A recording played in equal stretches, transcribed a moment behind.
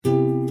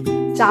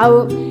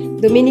Ciao!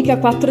 Domenica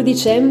 4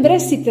 dicembre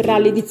si terrà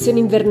l'edizione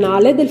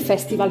invernale del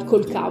Festival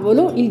Col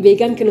Cavolo, il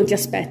vegan che non ti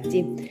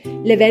aspetti.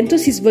 L'evento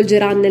si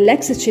svolgerà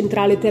nell'ex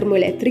centrale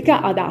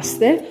termoelettrica ad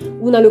Aste,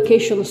 una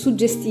location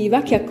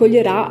suggestiva che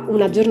accoglierà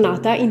una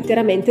giornata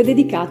interamente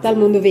dedicata al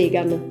mondo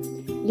vegan.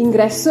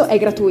 L'ingresso è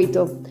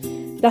gratuito.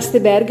 D'Aste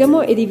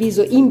Bergamo è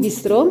diviso in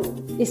bistrò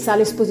e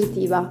sala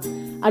espositiva.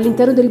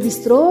 All'interno del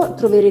bistrò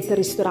troverete il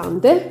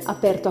ristorante,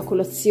 aperto a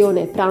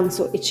colazione,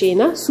 pranzo e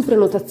cena, su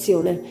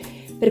prenotazione.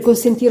 Per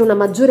consentire una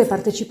maggiore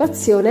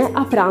partecipazione,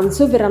 a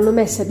pranzo verranno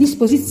messe a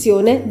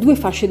disposizione 2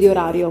 fasce di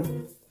orario.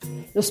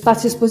 Lo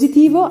spazio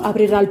espositivo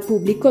aprirà al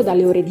pubblico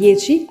dalle ore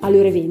 10 alle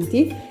ore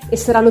 20 e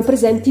saranno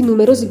presenti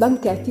numerosi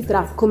banchetti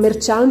tra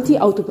commercianti,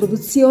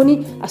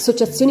 autoproduzioni,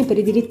 associazioni per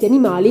i diritti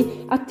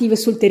animali attive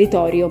sul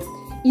territorio.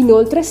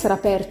 Inoltre sarà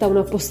aperta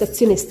una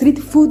postazione street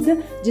food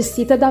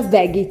gestita da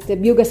Vegit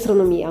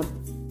Biogastronomia.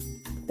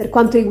 Per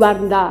quanto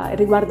riguarda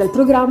il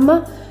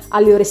programma,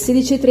 alle ore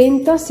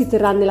 16:30 si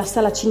terrà nella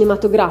sala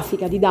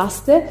cinematografica di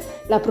D'Aste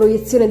la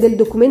proiezione del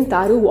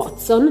documentario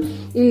Watson,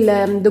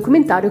 il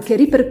documentario che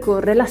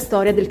ripercorre la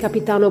storia del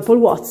capitano Paul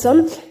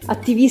Watson,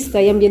 attivista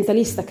e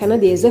ambientalista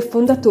canadese,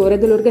 fondatore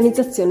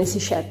dell'organizzazione Sea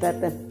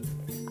Shepherd.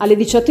 Alle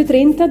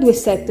 18:30 2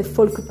 set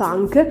folk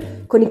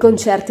punk con i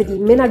concerti di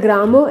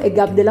Menagramo e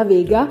Gab della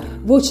Vega,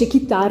 voci e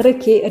chitarre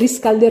che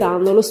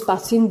riscalderanno lo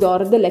spazio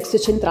indoor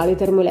dell'ex centrale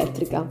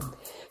termoelettrica.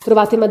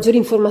 Trovate maggiori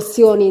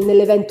informazioni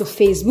nell'evento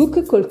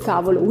Facebook Col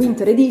Cavolo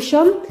Winter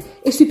Edition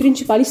e sui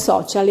principali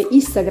social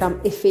Instagram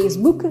e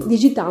Facebook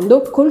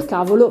digitando Col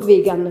Cavolo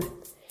Vegan.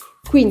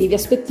 Quindi vi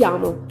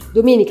aspettiamo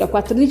domenica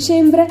 4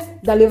 dicembre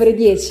dalle ore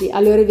 10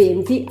 alle ore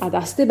 20 ad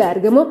Aste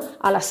Bergamo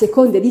alla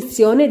seconda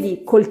edizione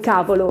di Col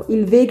Cavolo,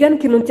 il vegan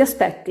che non ti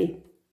aspetti.